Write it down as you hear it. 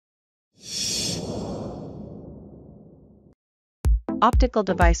Optical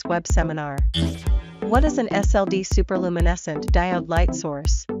Device Web Seminar. What is an SLD superluminescent diode light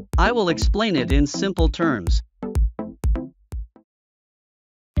source? I will explain it in simple terms.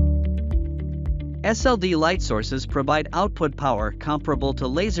 SLD light sources provide output power comparable to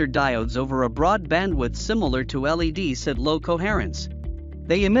laser diodes over a broad bandwidth similar to LEDs at low coherence.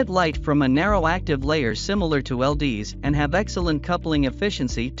 They emit light from a narrow active layer similar to LEDs and have excellent coupling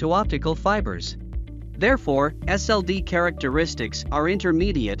efficiency to optical fibers. Therefore, SLD characteristics are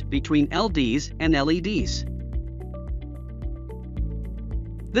intermediate between LDs and LEDs.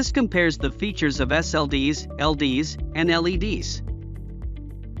 This compares the features of SLDs, LDs, and LEDs.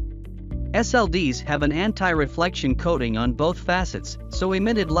 SLDs have an anti-reflection coating on both facets, so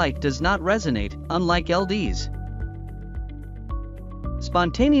emitted light does not resonate, unlike LDs.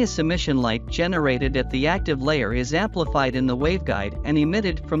 Spontaneous emission light generated at the active layer is amplified in the waveguide and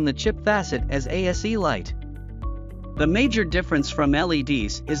emitted from the chip facet as ASE light. The major difference from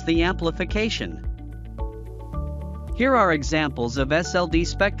LEDs is the amplification. Here are examples of SLD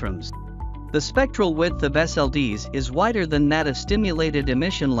spectrums. The spectral width of SLDs is wider than that of stimulated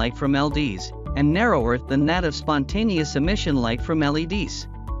emission light from LDs, and narrower than that of spontaneous emission light from LEDs.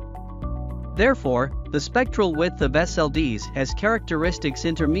 Therefore, the spectral width of SLDs has characteristics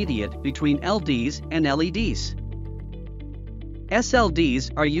intermediate between LDs and LEDs.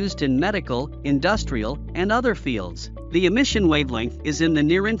 SLDs are used in medical, industrial, and other fields. The emission wavelength is in the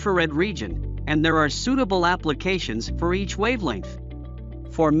near-infrared region, and there are suitable applications for each wavelength.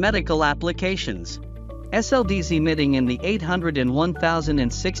 For medical applications, SLDs emitting in the 800 and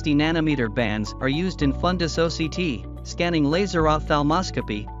 1060 nanometer bands are used in fundus OCT, scanning laser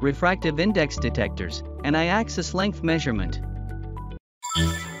ophthalmoscopy, refractive index detectors, and eye-axis length measurement.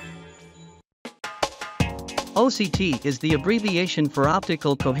 OCT is the abbreviation for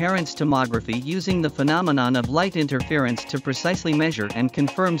optical coherence tomography, using the phenomenon of light interference to precisely measure and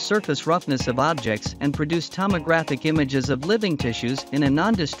confirm surface roughness of objects and produce tomographic images of living tissues in a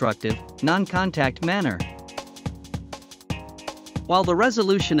non-destructive, non-contact manner. While the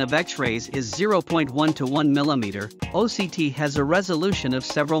resolution of X-rays is 0.1 to 1 mm, OCT has a resolution of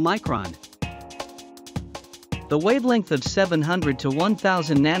several micron. The wavelength of 700 to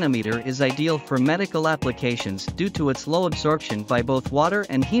 1000 nanometer is ideal for medical applications due to its low absorption by both water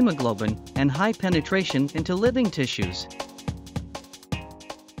and hemoglobin, and high penetration into living tissues.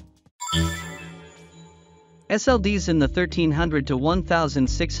 SLDs in the 1300 to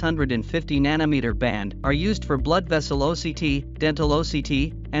 1650 nanometer band are used for blood vessel OCT, dental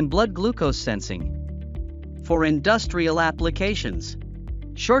OCT, and blood glucose sensing. For industrial applications,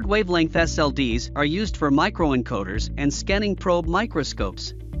 short wavelength SLDs are used for microencoders and scanning probe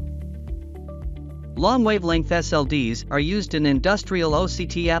microscopes. Long wavelength SLDs are used in industrial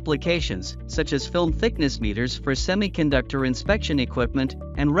OCT applications, such as film thickness meters for semiconductor inspection equipment,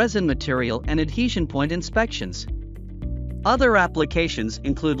 and resin material and adhesion point inspections. Other applications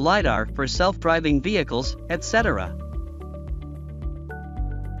include LiDAR for self-driving vehicles, etc.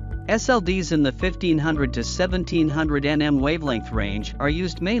 SLDs in the 1500 to 1700 nm wavelength range are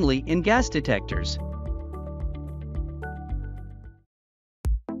used mainly in gas detectors.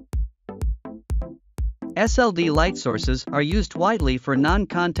 SLD light sources are used widely for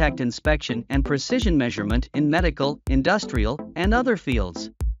non-contact inspection and precision measurement in medical, industrial, and other fields.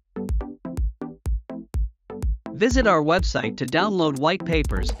 Visit our website to download white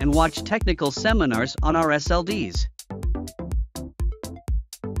papers and watch technical seminars on our SLDs.